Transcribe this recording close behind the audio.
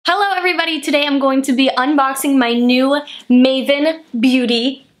everybody, today I'm going to be unboxing my new Maven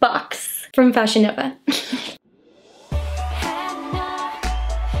Beauty box from Fashion Nova.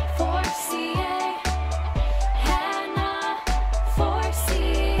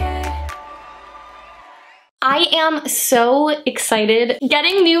 I am so excited.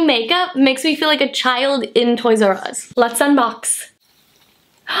 Getting new makeup makes me feel like a child in Toys R Us. Let's unbox.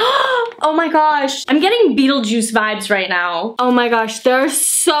 Oh my gosh, I'm getting Beetlejuice vibes right now. Oh my gosh, there are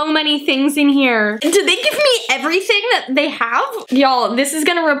so many things in here. Did they give me everything that they have? Y'all, this is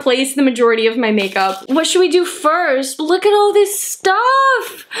gonna replace the majority of my makeup. What should we do first? Look at all this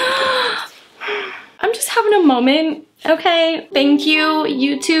stuff. I'm just having a moment. Okay, thank you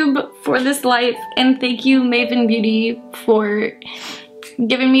YouTube for this life, and thank you Maven Beauty for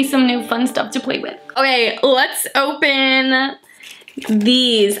giving me some new fun stuff to play with. Okay, let's open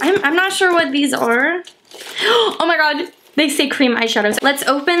these. I'm not sure what these are. Oh my god, they say cream eyeshadows. Let's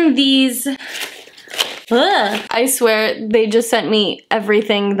open these. Ugh. I swear they just sent me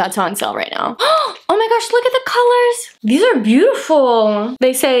everything that's on sale right now. Oh my gosh, look at the colors. These are beautiful.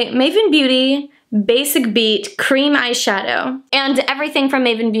 They say Maven Beauty Basic Beat Cream Eyeshadow. And everything from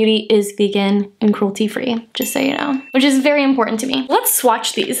Maven Beauty is vegan and cruelty free, just so you know. Which is very important to me. Let's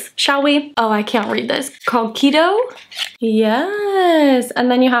swatch these, shall we? Oh, I can't read this. Called Keto? Yes. And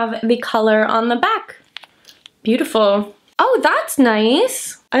then you have the color on the back. Beautiful. Oh, that's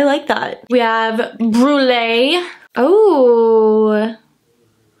nice. I like that. We have Brulee. Oh.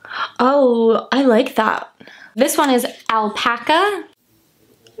 Oh, I like that. This one is Alpaca.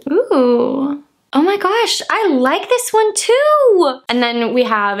 Ooh. Oh my gosh, I like this one too. And then we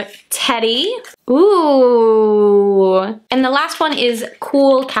have Teddy. Ooh. And the last one is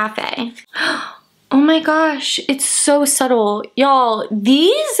Cool Cafe. Oh my gosh, it's so subtle. Y'all,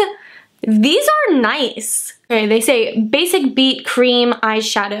 these are nice. Okay, they say Basic Beat Cream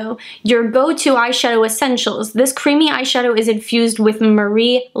Eyeshadow, your go-to eyeshadow essentials. This creamy eyeshadow is infused with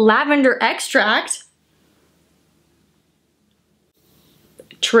Marie lavender extract.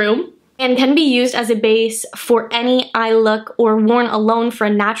 True. And can be used as a base for any eye look or worn alone for a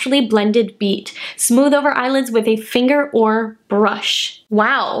naturally blended beat. Smooth over eyelids with a finger or brush.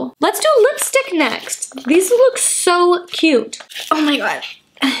 Wow. Let's do lipstick next. These look so cute. Oh my god.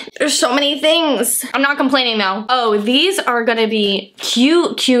 There's so many things. I'm not complaining though. Oh, these are gonna be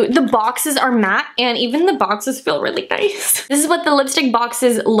cute. The boxes are matte and even the boxes feel really nice. This is what the lipstick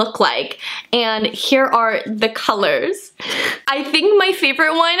boxes look like. And here are the colors. I think my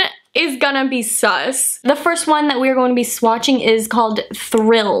favorite one is gonna be Sus. The first one that we're going to be swatching is called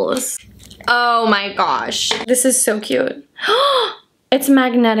Thrills. Oh my gosh. This is so cute. It's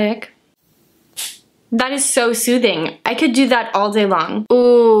magnetic. That is so soothing. I could do that all day long.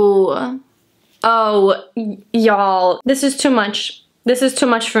 Ooh. Oh, y'all. This is too much. This is too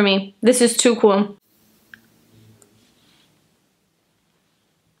much for me. This is too cool.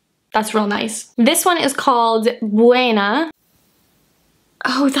 That's real nice. This one is called Buena.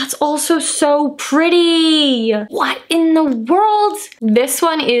 Oh, that's also so pretty. What in the world? This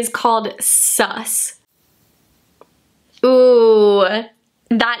one is called Sus. Ooh.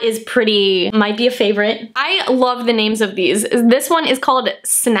 That is pretty. Might be a favorite. I love the names of these. This one is called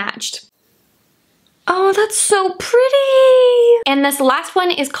Snatched. Oh, that's so pretty. And this last one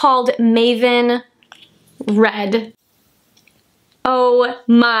is called Maven Red. Oh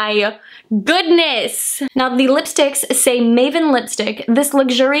my goodness. Now the lipsticks say Maven Lipstick. This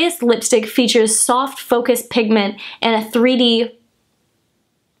luxurious lipstick features soft focus pigment and a 3D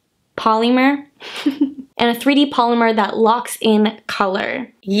polymer. And a 3D polymer that locks in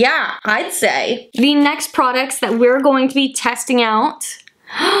color. Yeah, I'd say. The next products that we're going to be testing out,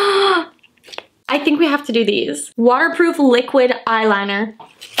 I think we have to do these. Waterproof liquid eyeliner.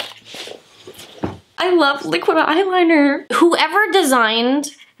 I love liquid eyeliner. Whoever designed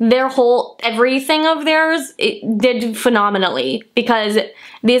their whole everything of theirs, it did phenomenally because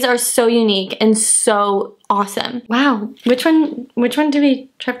these are so unique and so awesome. Wow, which one do we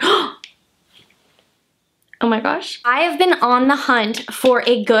try? Oh my gosh. I have been on the hunt for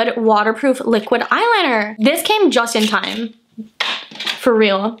a good waterproof liquid eyeliner. This came just in time. For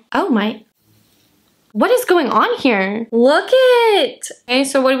real. Oh my. What is going on here? Look it. Okay,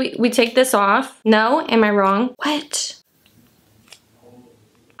 so what do we take this off? No, am I wrong? What?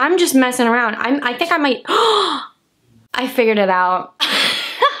 I'm just messing around. I think I might, I figured it out.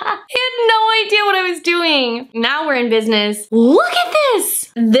 I had no idea what I was doing. Now we're in business. Look at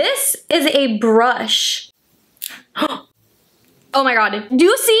this. This is a brush. Oh my god. Do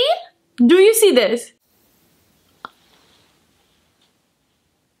you see? Do you see this?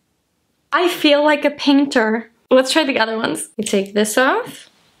 I feel like a painter. Let's try the other ones. We take this off.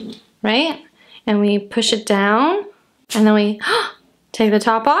 right? And we push it down, and then we take the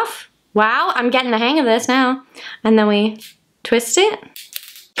top off. Wow, I'm getting the hang of this now. And then we twist it.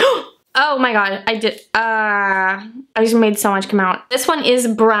 Oh my god, I just made so much come out. This one is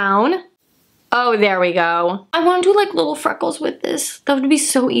brown. Oh, there we go. I want to do like little freckles with this. That would be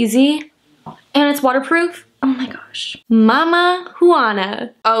so easy. And it's waterproof. Oh my gosh. Mama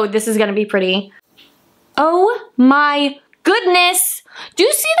Juana. Oh, this is gonna be pretty. Oh my goodness. Do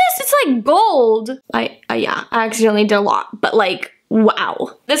you see this? It's like gold. Yeah, I accidentally did a lot, but like,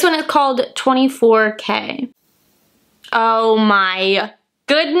 wow. This one is called 24K. Oh my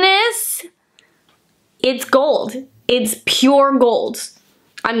goodness. It's gold. It's pure gold.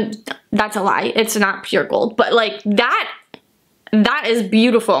 That's a lie. It's not pure gold, but like that is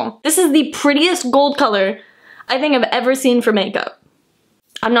beautiful. This is the prettiest gold color I think I've ever seen for makeup.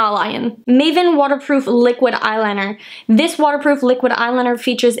 I'm not lying. Maven Waterproof Liquid Eyeliner. This waterproof liquid eyeliner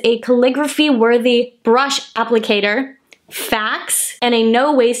features a calligraphy-worthy brush applicator, facts, and a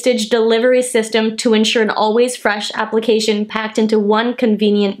no-wastage delivery system to ensure an always fresh application packed into one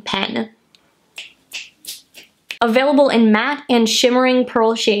convenient pen. Available in matte and shimmering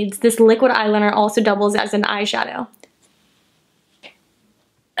pearl shades, this liquid eyeliner also doubles as an eyeshadow.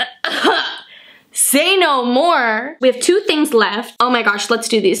 Say no more. We have 2 things left. Oh my gosh, let's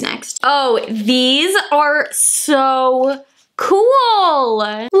do these next. Oh, these are so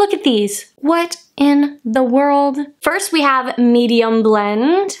cool. Look at these. What in the world? First we have medium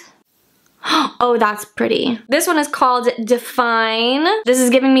blend. Oh, that's pretty. This one is called Define. This is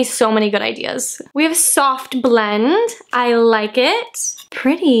giving me so many good ideas. We have soft blend. I like it.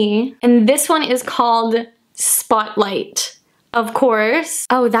 Pretty. And this one is called Spotlight. Of course.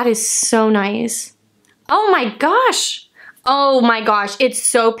 Oh, that is so nice. Oh my gosh. Oh my gosh, it's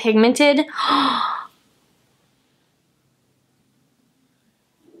so pigmented.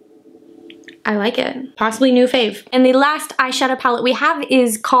 I like it. Possibly new fave. And the last eyeshadow palette we have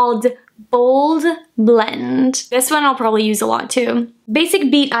is called Bold Blend. This one I'll probably use a lot too. Basic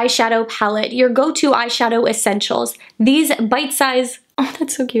Beat Eyeshadow Palette, your go-to eyeshadow essentials. These bite-size, oh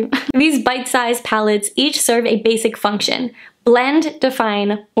that's so cute. These bite-size palettes each serve a basic function. Blend,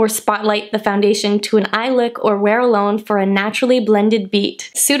 define, or spotlight the foundation to an eye look or wear alone for a naturally blended beat.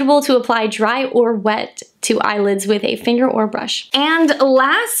 Suitable to apply dry or wet to eyelids with a finger or brush. And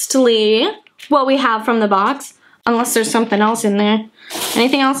lastly, what we have from the box, unless there's something else in there.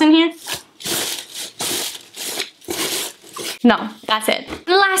 Anything else in here? No, that's it.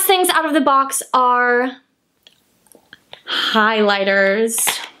 The last things out of the box are highlighters.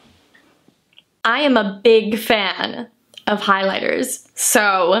 I am a big fan of highlighters,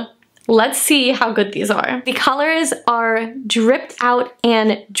 so let's see how good these are. The colors are dripped out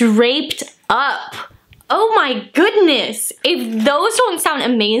and draped up. Oh my goodness! If those don't sound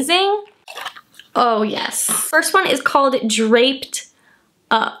amazing, oh yes. First one is called Draped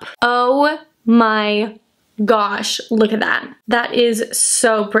Up. Oh my gosh, look at that. That is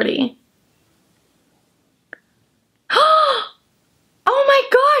so pretty. Oh my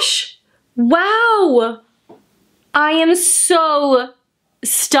gosh! Wow! I am so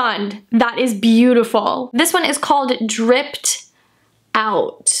stunned. That is beautiful. This one is called Dripped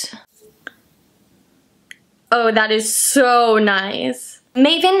Out. Oh, that is so nice.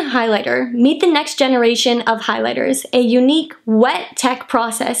 Maven Highlighter. Meet the next generation of highlighters. A unique wet tech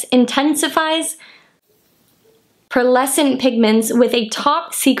process intensifies pearlescent pigments with a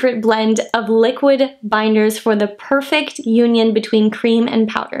top secret blend of liquid binders for the perfect union between cream and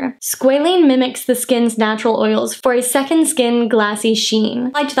powder. Squalane mimics the skin's natural oils for a second skin glassy sheen.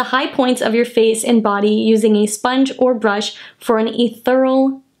 Apply to the high points of your face and body using a sponge or brush for an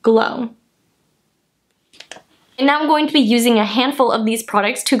ethereal glow. And now I'm going to be using a handful of these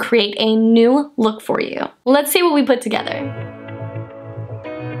products to create a new look for you. Let's see what we put together.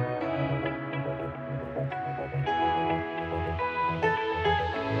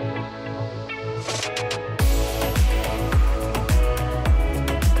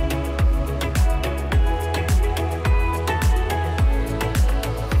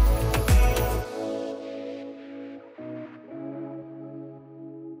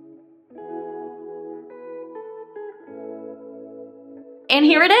 And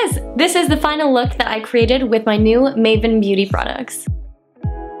here it is. This is the final look that I created with my new Maven Beauty products.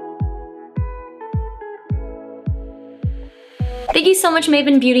 Thank you so much,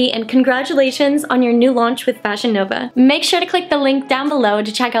 Maven Beauty, and congratulations on your new launch with Fashion Nova. Make sure to click the link down below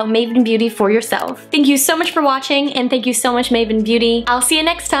to check out Maven Beauty for yourself. Thank you so much for watching, and thank you so much, Maven Beauty. I'll see you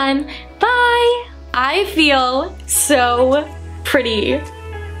next time. Bye! I feel so pretty.